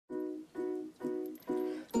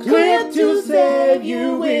Clip to save,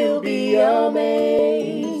 you will be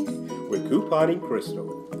amazed with Couponing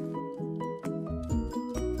Crystle.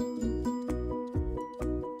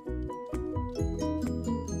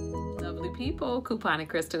 Lovely people, Couponing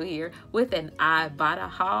Crystle here with an Ibotta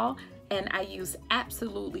haul. And I use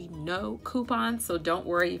absolutely no coupons, so don't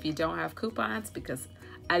worry if you don't have coupons because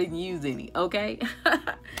I didn't use any, okay?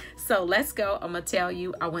 So let's go. I'm gonna tell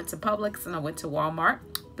you, I went to Publix and I went to Walmart.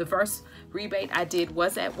 The first rebate I did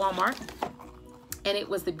was at Walmart, and it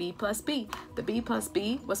was the B plus B. The B plus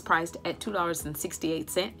B was priced at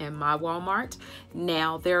 $2.68 in my Walmart.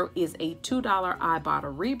 Now there is a $2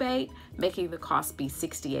 Ibotta rebate, making the cost be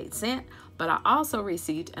 68 cents, but I also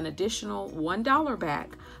received an additional $1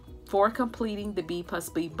 back for completing the B plus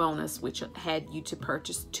B bonus, which had you to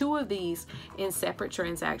purchase 2 of these in separate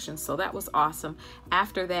transactions. So that was awesome.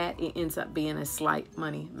 After that, it ends up being a slight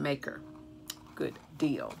money maker. Good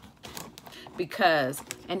deal. Because,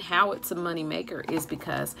 and how it's a money maker is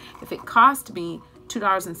because if it cost me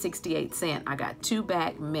 $2.68, I got 2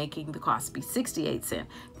 back, making the cost be 68 cents.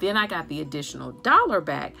 Then I got the additional $1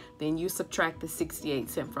 back. Then you subtract the 68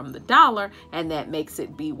 cents from the $1, and that makes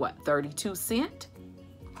it be what, 32 cents?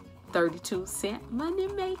 32 cent money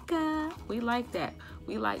maker. We like that.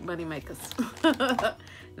 We like money makers. The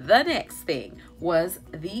next thing was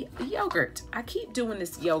the yogurt. I keep doing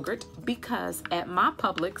this yogurt because at my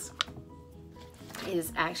Publix it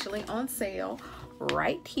is actually on sale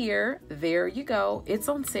right here. There you go. It's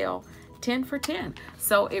on sale 10 for 10.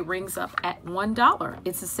 So it rings up at $1.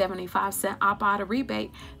 It's a 75-cent Ibotta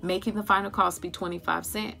rebate, making the final cost be 25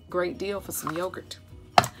 cents. Great deal for some yogurt.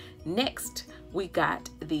 Next, we got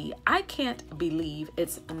the I Can't Believe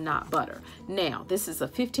It's Not Butter. Now, this is a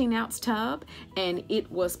 15-ounce tub, and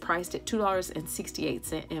it was priced at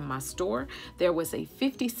 $2.68 in my store. There was a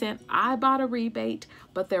 50-cent Ibotta rebate,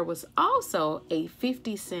 but there was also a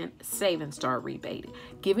 50-cent Save and Start rebate,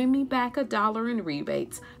 giving me back $1 in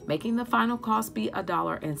rebates, making the final cost be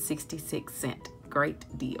 $1.66. Great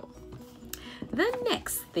deal. The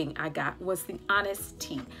next thing I got was the Honest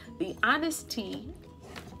Tea. The Honest Tea,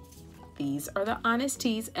 these are the Honest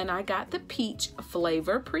Teas, and I got the peach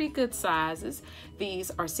flavor, pretty good sizes.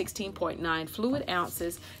 These are 16.9 fluid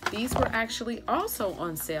ounces. These were actually also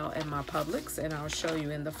on sale at my Publix, and I'll show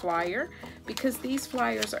you in the flyer because these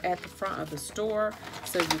flyers are at the front of the store,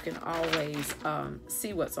 so you can always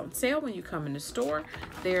see what's on sale when you come in the store.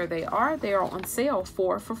 There they are. They are on sale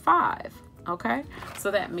 4 for $5. Okay,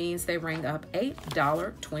 so that means they ring up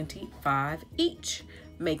 $1.25 each,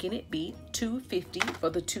 making it be $2.50 for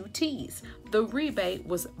the 2 teas. The rebate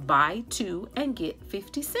was buy 2 and get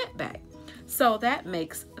 50 cents back. So that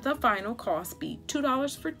makes the final cost be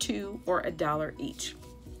 $2 for 2 or $1 each.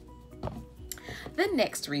 The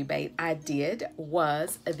next rebate I did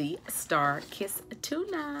was the Star Kiss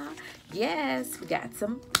tuna. Yes, we got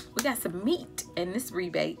some meat in this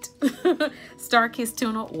rebate. Star Kiss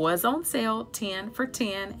tuna was on sale 10 for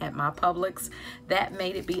 10 at my Publix. That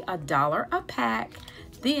made it be $1 a pack.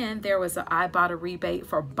 Then there was an Ibotta rebate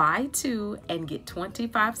for buy 2 and get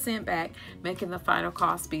 25 cents back, making the final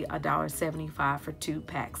cost be $1.75 for 2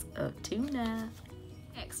 packs of tuna.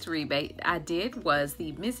 Next rebate I did was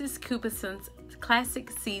the Mrs. Cubison's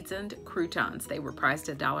Classic Seasoned Croutons. They were priced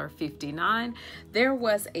at $1.59. There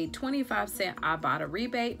was a 25-cent Ibotta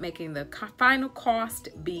rebate, making the final cost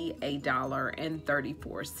be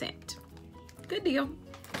 $1.34. Good deal.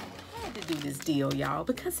 I had to do this deal, y'all,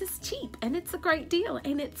 because it's cheap and it's a great deal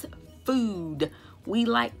and it's food. We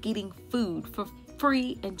like getting food for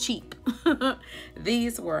free and cheap.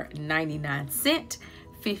 These were 99 cents.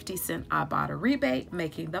 50-cent Ibotta rebate,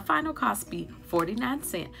 making the final cost be 49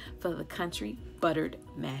 cents for the country buttered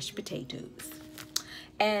mashed potatoes.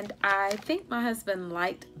 And I think my husband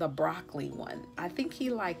liked the broccoli one. I think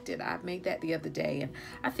he liked it. I made that the other day, and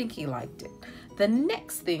I think he liked it. The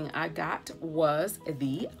next thing I got was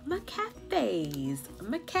the McCafés.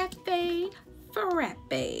 McCafe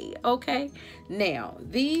Frappe. Okay, now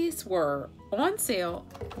these were on sale.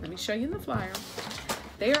 Let me show you in the flyer.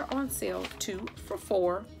 They are on sale 2 for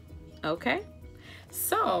 $4. Okay,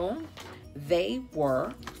 so they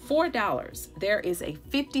were $4. There is a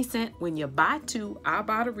 50-cent when you buy 2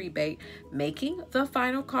 Ibotta rebate, making the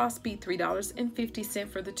final cost be $3.50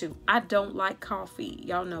 for the 2. I don't like coffee,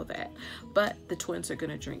 y'all know that, but the twins are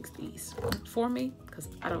gonna drink these for me because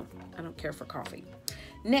I don't care for coffee.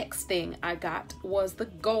 Next thing I got was the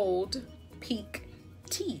Gold Peak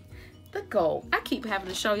Tea. The gold. I keep having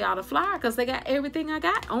to show y'all the flyer because they got everything I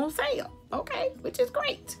got on sale. Okay, which is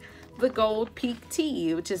great. The Gold Peak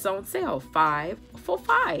Tea, which is on sale 5 for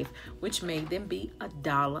 $5, which made them be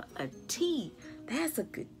 $1 a tea. That's a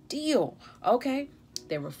good deal. Okay,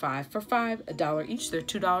 They were 5 for $5, $1 each. They're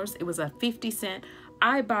 $2. It was a 50-cent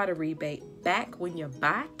Ibotta rebate back when you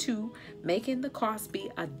buy 2, making the cost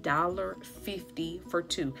be $1.50 for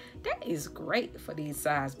 2. That is great for these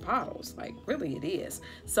size bottles. Like, really it is.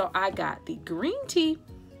 So I got the green tea,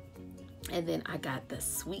 and then I got the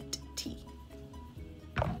sweet tea.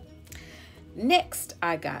 Next,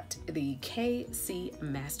 I got the KC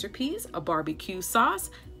Masterpiece, a barbecue sauce.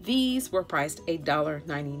 These were priced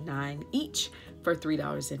 $1.99 each for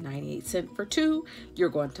 $3.98 for 2. You're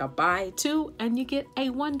going to buy 2 and you get a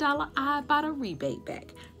 $1 Ibotta rebate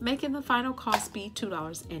back, making the final cost be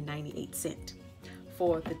 $2.98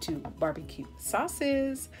 for the 2 barbecue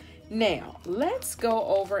sauces. Now, let's go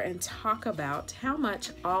over and talk about how much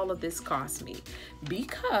all of this cost me,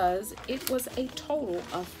 because it was a total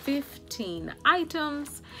of 15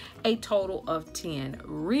 items, a total of 10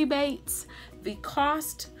 rebates. The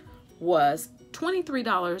cost was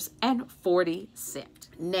 $23.40.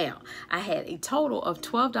 Now, I had a total of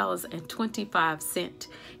 $12.25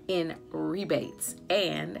 in rebates,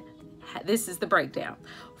 and this is the breakdown.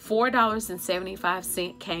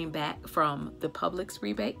 $4.75 came back from the Publix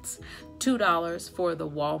rebates, $2 for the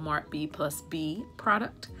Walmart B+B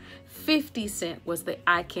product, 50 cents was the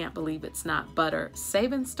I Can't Believe It's Not Butter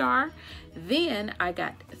Saving Star. Then I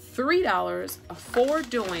got $3 for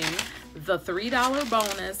doing the $3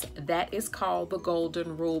 bonus that is called the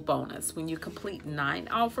Golden Rule bonus. When you complete 9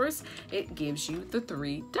 offers, it gives you the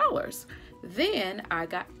 $3. Then I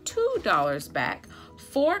got $2 back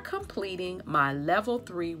for completing my level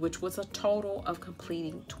 3, which was a total of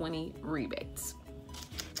completing 20 rebates.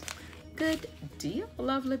 Good deal,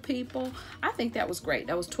 lovely people. I think that was great.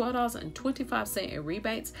 That was $12.25 in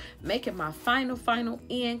rebates, making my final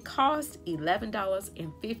end cost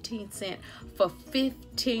 $11.15 for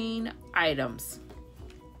 15 items.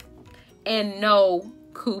 And no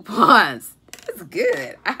coupons. It's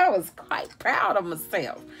good. I was quite proud of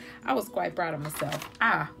myself. I was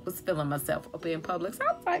feeling myself up in Publix.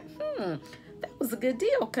 I was like, that was a good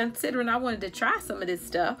deal considering I wanted to try some of this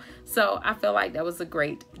stuff. So I feel like that was a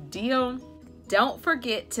great deal. Don't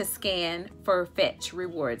forget to scan for Fetch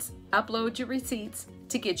Rewards. Upload your receipts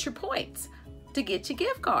to get your points, to get your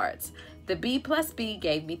gift cards. The B+B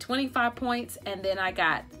gave me 25 points, and then I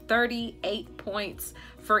got 38 points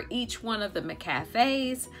for each one of the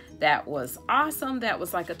McCafes. That was awesome. That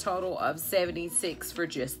was like a total of 76 for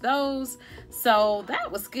just those. So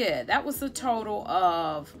that was good. That was a total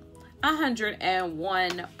of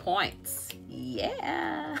 101 points.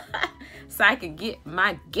 Yeah. So I could get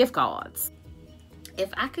my gift cards. If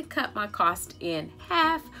I could cut my cost in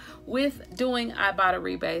half with doing Ibotta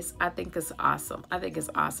Rebates, I think it's awesome. I think it's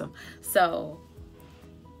awesome. So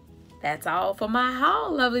that's all for my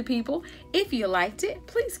haul, lovely people. If you liked it,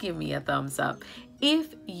 please give me a thumbs up.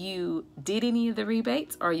 If you did any of the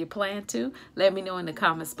rebates or you plan to, let me know in the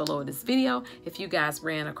comments below this video. If you guys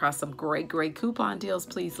ran across some great coupon deals,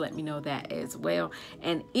 please let me know that as well.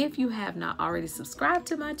 And if you have not already subscribed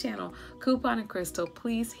to my channel, Coupon and Crystle,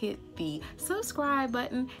 please hit the subscribe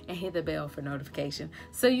button and hit the bell for notification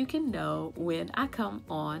so you can know when I come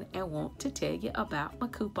on and want to tell you about my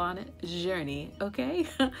couponing journey, okay?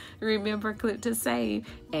 Remember, click to save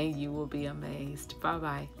and you will be amazed.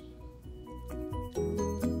 Bye-bye.